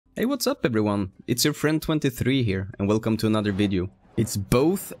Hey, what's up everyone? It's your friend 23 here and welcome to another video. It's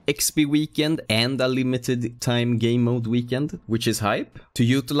both XP weekend and a limited time game mode weekend, which is hype. To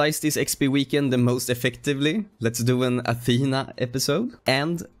utilize this XP weekend the most effectively, let's do an Athena episode.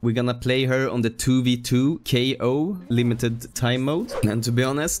 And we're gonna play her on the 2v2 KO limited time mode. And to be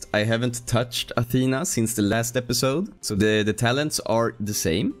honest, I haven't touched Athena since the last episode. So the talents are the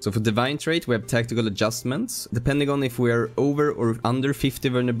same. So for divine trait we have tactical adjustments. Depending on if we are over or under 50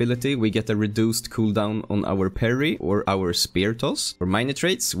 vulnerability, we get a reduced cooldown on our parry or our spear toss. For minor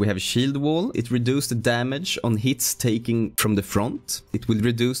traits, we have shield wall. It reduces the damage on hits taking from the front. It will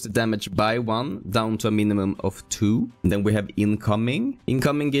reduce the damage by 1 down to a minimum of 2. And then we have incoming.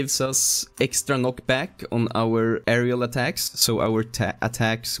 Incoming gives us extra knockback on our aerial attacks. So our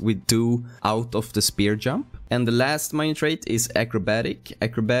attacks we do out of the spear jump. And the last minor trait is acrobatic.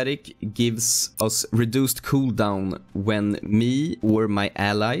 Acrobatic gives us reduced cooldown when me or my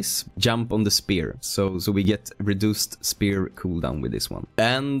allies jump on the spear. So we get reduced spear cooldown with this one.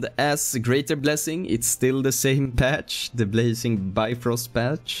 And as greater blessing, it's still the same patch, the blazing bifrost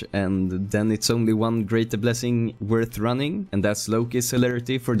patch. And then it's only one greater blessing worth running. And that's Loki's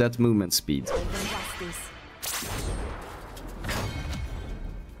celerity for that movement speed.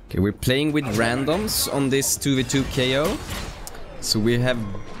 Okay, we're playing with randoms on this 2v2 KO. So we have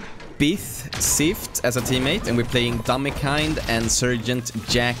Bith Sift as a teammate, and we're playing Dummykind and Sergeant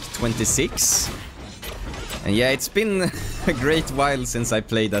Jack 26. And yeah, it's been a great while since I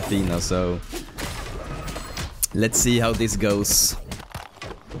played Athena, so let's see how this goes.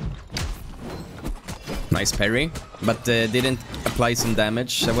 Nice parry, but didn't apply some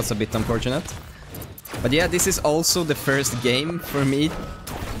damage. That was a bit unfortunate. But yeah, this is also the first game for me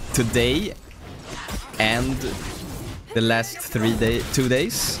today and the last 2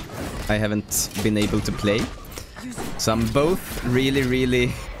 days I haven't been able to play, so I'm both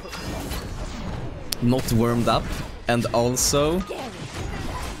really not warmed up, and also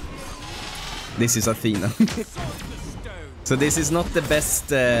this is Athena. So this is not the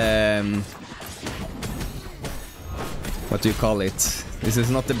best what do you call it? This is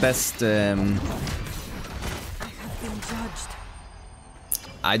not the best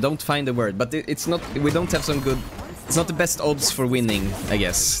I don't find the word, but it's not, we don't have some good, it's not the best odds for winning, I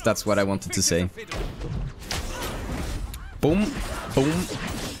guess. That's what I wanted to say. Boom, boom.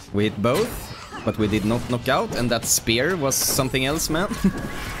 We hit both, but we did not knock out, and that spear was something else, man.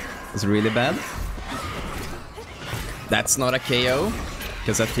 It was really bad. That's not a KO,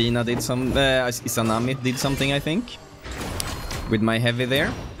 because Athena did some, Izanami did something, I think, with my heavy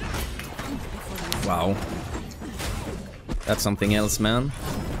there. Wow. That's something else, man.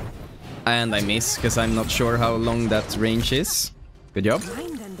 And I miss, because I'm not sure how long that range is. Good job.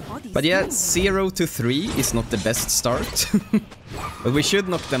 But yeah, 0 to 3 is not the best start. But we should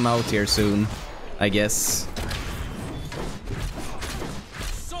knock them out here soon, I guess.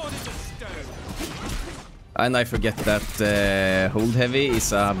 And I forget that hold heavy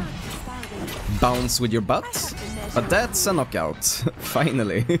is a bounce with your butt. But that's a knockout,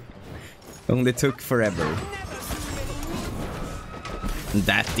 finally. Only took forever.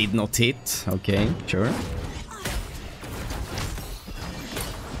 That did not hit. Okay, sure.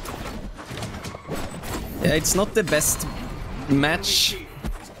 Yeah, it's not the best match.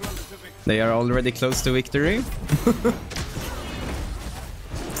 They are already close to victory.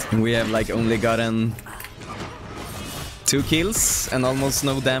 We have like only gotten 2 kills and almost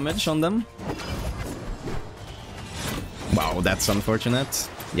no damage on them. Wow, that's unfortunate.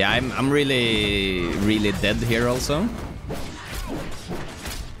 Yeah, I'm really dead here also.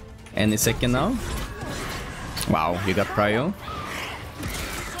 Any second now. Wow, you got prio.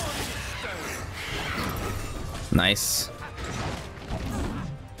 Nice.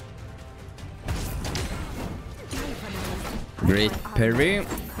 Great parry.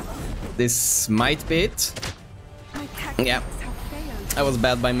 This might be it. Yeah, that was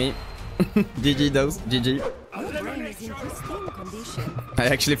bad by me. GG those, GG. I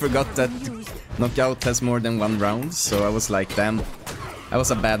actually forgot that knockout has more than 1 round, so I was like, damn, that was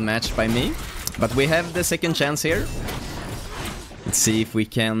a bad match by me. But we have the second chance here. Let's see if we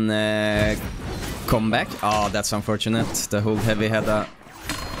can come back. Oh, that's unfortunate. The hold heavy had a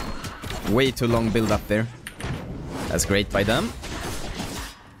way too long build up there. That's great by them.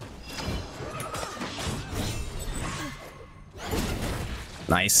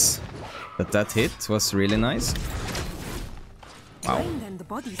 Nice. But that hit was really nice. Wow.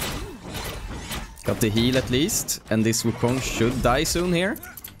 Got the heal at least. And this Wukong should die soon here.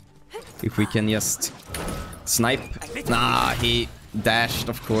 If we can just snipe. Nah, he dashed,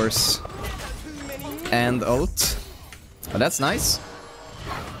 of course. And ult. But that's nice.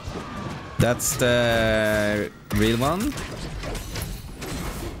 That's the real one.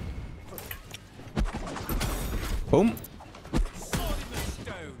 Boom.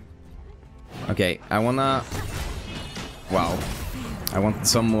 Okay, I wanna... Wow. I want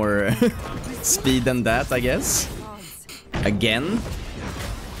some more speed than that, I guess. Again.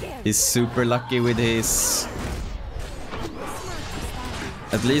 He's super lucky with his...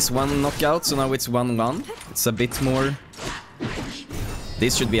 At least one knockout, so now it's 1-1. It's a bit more...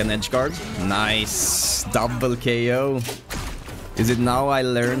 This should be an edge guard. Nice. Double KO. Is it now I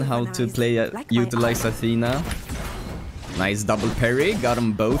learn how to play... utilize Athena? Nice double parry. Got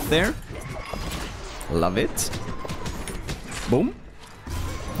them both there. Love it. Boom.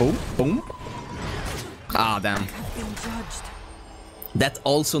 Boom. Boom. Ah, damn. That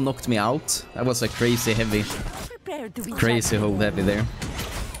also knocked me out. That was a crazy heavy. Crazy hold heavy there.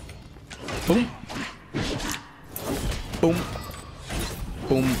 Boom. Boom.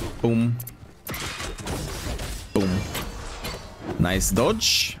 Boom. Boom. Boom. Nice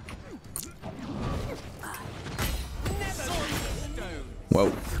dodge.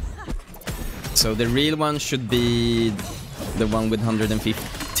 Whoa. So the real one should be the one with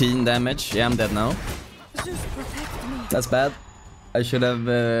 115 damage. Yeah, I'm dead now. That's bad. I should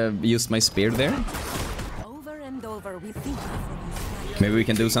have used my spear there. Maybe we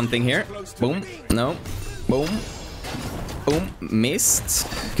can do something here. Boom. No. Boom. Boom. Missed.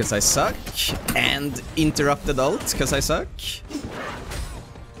 Because I suck. And interrupted ult. Because I suck.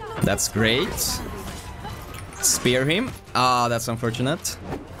 That's great. Spear him. Ah, that's unfortunate.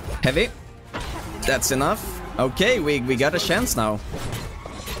 Heavy. That's enough. Okay, we got a chance now.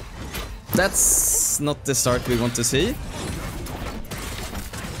 That's not the start we want to see.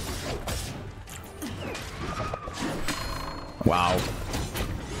 Wow.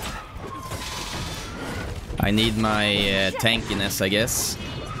 I need my tankiness, I guess.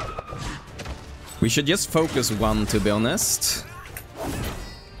 We should just focus one, to be honest.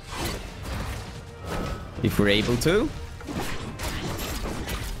 If we're able to.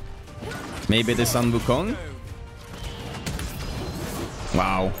 Maybe this on Wukong.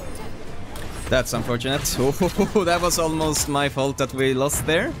 Wow. That's unfortunate. Oh, that was almost my fault that we lost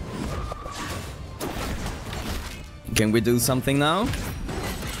there. Can we do something now?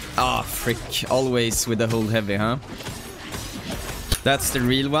 Ah, frick. Always with the hold heavy, huh? That's the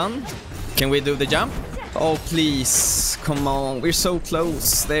real one. Can we do the jump? Oh, please. Come on. We're so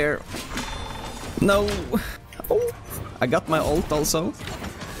close there. No. Oh, I got my ult also.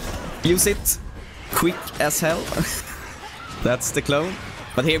 Use it. Quick as hell. That's the clone.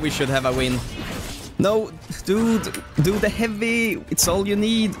 But here we should have a win. No, dude. Do the heavy. It's all you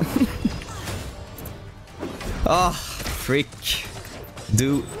need. Ah, frick.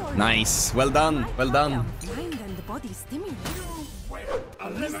 Do. Nice. Well done. Well done.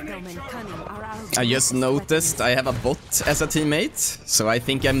 I just noticed I have a bot as a teammate. So I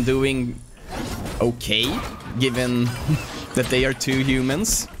think I'm doing okay. Given that they are two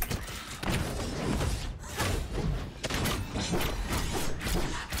humans.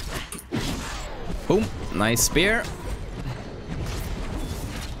 Boom. Nice spear.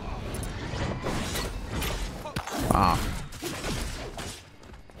 Ah.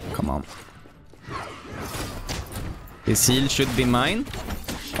 Come on. His heal should be mine.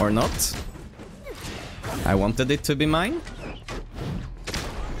 Or not. I wanted it to be mine.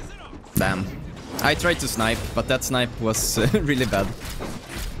 Damn. I tried to snipe, but that snipe was really bad.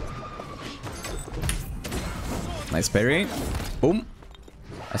 Nice parry. Boom.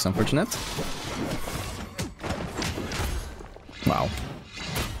 That's unfortunate. Wow.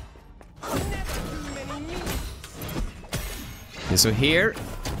 Okay, so here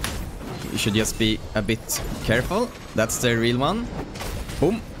you should just be a bit careful. That's the real one.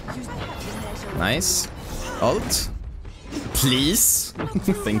 Boom. Nice. Ult. Please.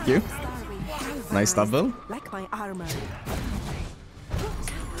 Thank you. Nice double. Like my armor.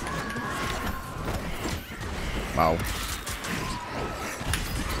 Wow.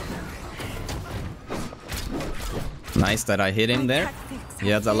 Nice that I hit him there. He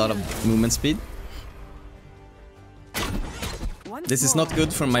has a lot of movement speed. This is not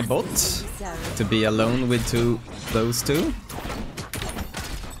good for my bot to be alone with those two.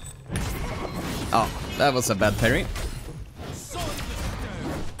 Oh, that was a bad parry.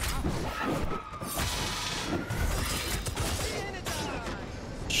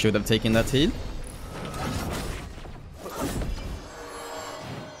 Should have taken that heal.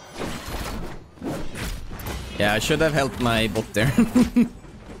 Yeah, I should have helped my bot there.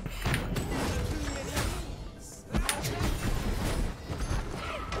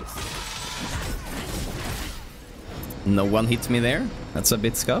 No one hit me there. That's a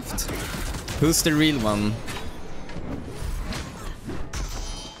bit scuffed. Who's the real one?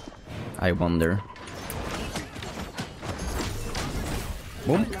 I wonder.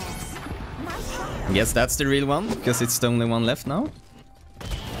 Boom. I guess that's the real one, because it's the only one left now.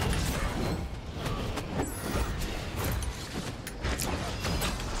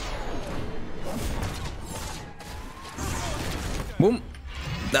 Boom.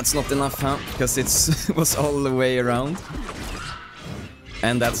 That's not enough, huh? Because it was all the way around.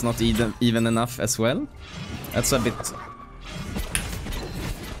 And that's not even enough as well. That's a bit...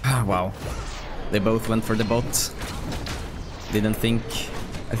 Wow. They both went for the bot. Didn't think...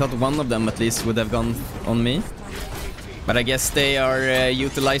 I thought one of them at least would have gone on me. But I guess they are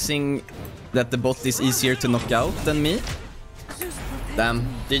utilizing that the bot is easier to knock out than me. Damn.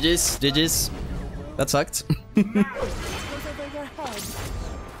 GG's. GG's. That sucked.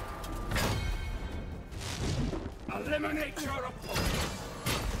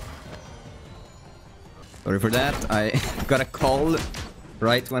 Sorry for that. I got a call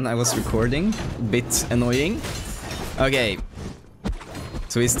right when I was recording. Bit annoying. Okay.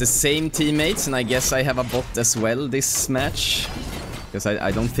 So it's the same teammates, and I guess I have a bot as well this match. Because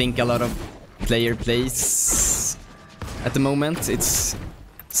I don't think a lot of player plays at the moment. It's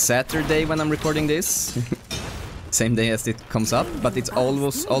Saturday when I'm recording this. Same day as it comes up, but it's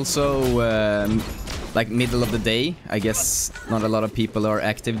almost also like middle of the day. I guess not a lot of people are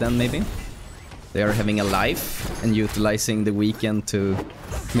active then, maybe. They are having a life and utilizing the weekend to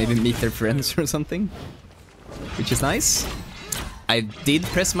maybe meet their friends or something. Which is nice. I did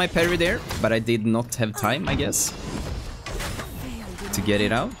press my parry there, but I did not have time, I guess, to get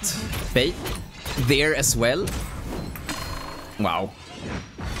it out. Fate there as well. Wow.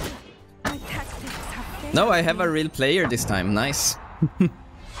 No, I have a real player this time. Nice.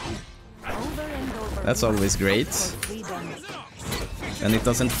 That's always great. And it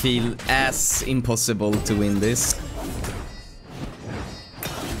doesn't feel as impossible to win this.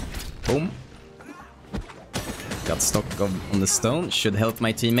 Boom. Got stuck on the stone. Should help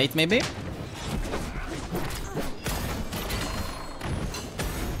my teammate, maybe.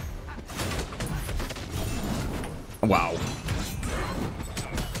 Wow.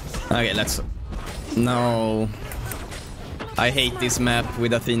 Okay, let's... No. I hate this map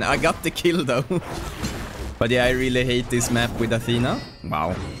with Athena. I got the kill, though. But yeah, I really hate this map with Athena.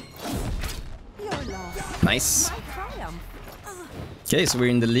 Wow. Nice. Okay, so we're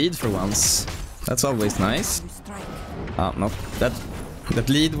in the lead for once. That's always nice. Ah, no. That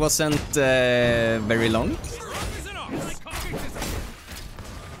lead wasn't very long.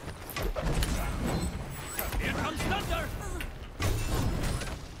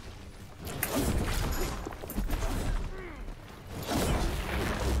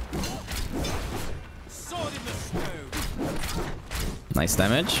 Nice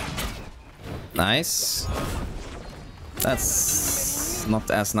damage. Nice. That's not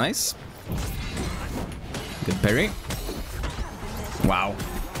as nice. Good parry. Wow.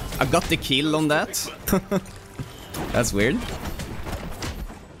 I got the kill on that. That's weird.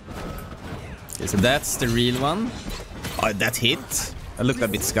 Okay, so that's the real one. Oh, that hit. I look a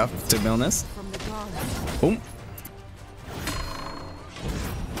bit scuffed, to be honest. Boom.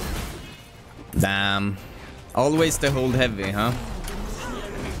 Damn. Always the hold heavy, huh?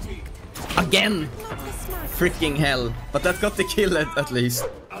 Again! Freaking hell. But that got the kill at least.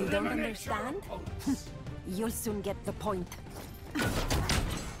 You don't understand? You'll soon get the point.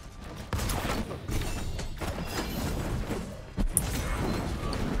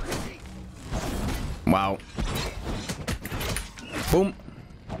 Wow. Boom.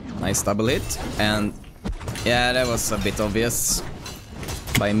 Nice double hit. And yeah, that was a bit obvious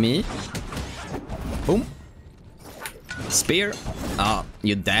by me. Boom. Spear. Ah,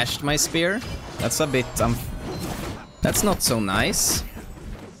 you dashed my spear? That's a bit... that's not so nice.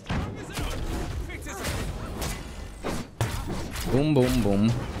 Boom, boom,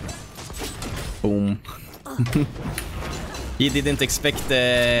 boom. Boom. He didn't expect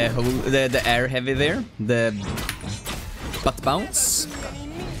the air heavy there. The butt bounce.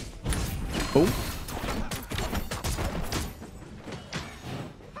 Boom.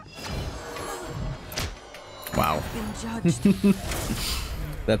 Wow.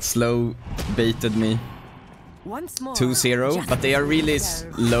 That slow baited me. 2-0, but they are really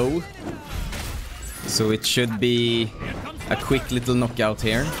low. So it should be a quick little knockout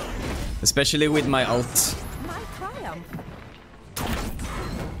here. Especially with my ult.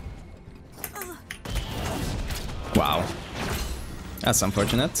 Wow. That's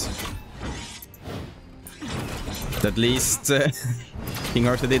unfortunate. But at least King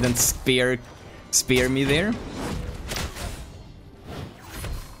Arthur didn't spear me there.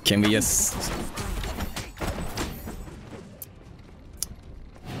 Can we just...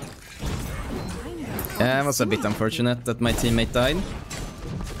 It was a bit unfortunate that my teammate died.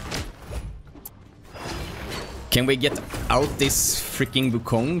 Can we get out this freaking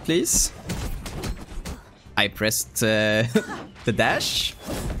Wukong, please? I pressed the dash,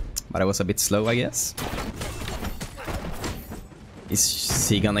 but I was a bit slow, I guess. Is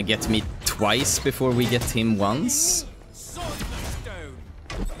he gonna get me twice before we get him once?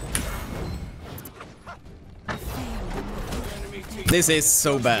 This is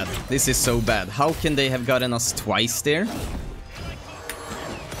so bad. This is so bad. How can they have gotten us twice there?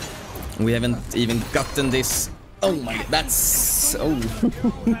 We haven't even gotten this. Oh my, that's... Oh.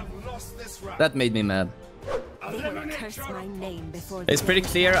 That made me mad. It's pretty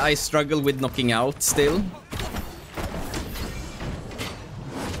clear I struggle with knocking out still.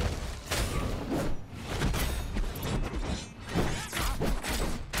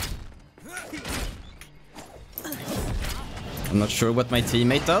 I'm not sure what my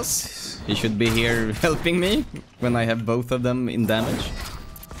teammate does. He should be here helping me when I have both of them in damage.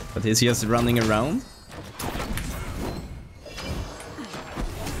 But he's just running around.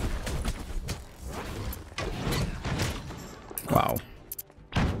 Wow.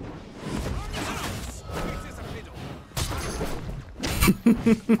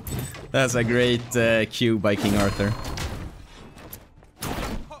 That's a great cue by King Arthur.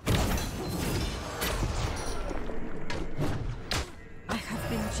 I have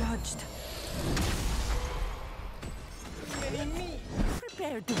been judged.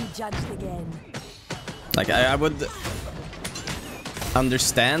 Prepare to be judged again. Like, I would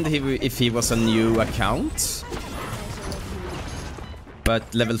understand if he was a new account.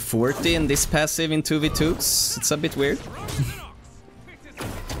 But level 40 in this passive in 2v2s, it's a bit weird.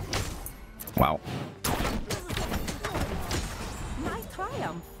 Wow. My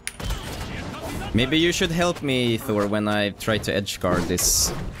triumph. Maybe you should help me, Thor, when I try to edge guard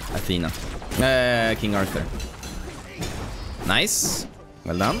this Athena. King Arthur. Nice.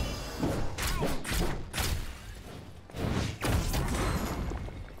 Well done.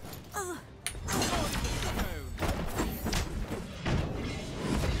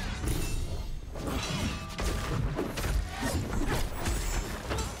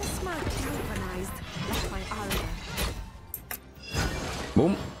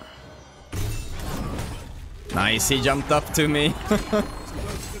 Boom. Nice, he jumped up to me.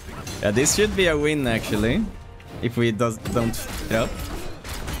 Yeah, this should be a win actually. If we don't f it up.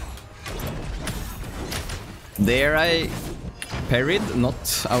 There I parried,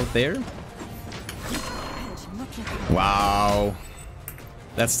 not out there. Wow.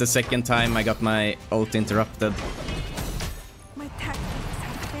 That's the second time I got my ult interrupted.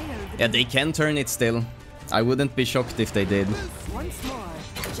 Yeah, they can turn it still. I wouldn't be shocked if they did. Once more,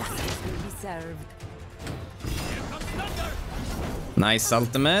 justice will be served. Nice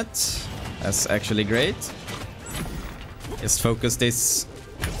ultimate. That's actually great. Just focus this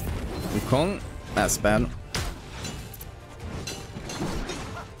Wukong. That's bad.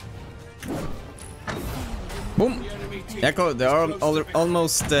 Boom. Yeah, cool. They are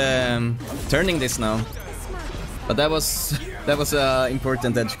almost turning this now. But that was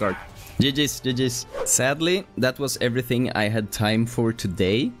important edge guard. GG's, GG's. Sadly, that was everything I had time for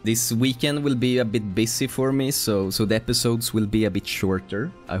today. This weekend will be a bit busy for me, so the episodes will be a bit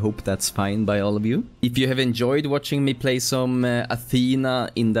shorter. I hope that's fine by all of you. If you have enjoyed watching me play some Athena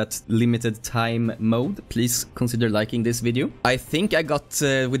in that limited time mode, please consider liking this video. I think I got,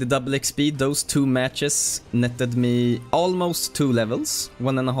 with the double XP, those 2 matches netted me almost 2 levels.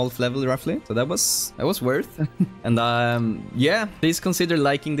 1.5 level roughly. So that was worth. And yeah, please consider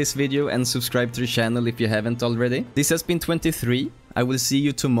liking this video and subscribe to the channel if you haven't already. This has been 23. I will see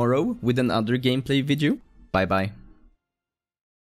you tomorrow with another gameplay video. Bye bye.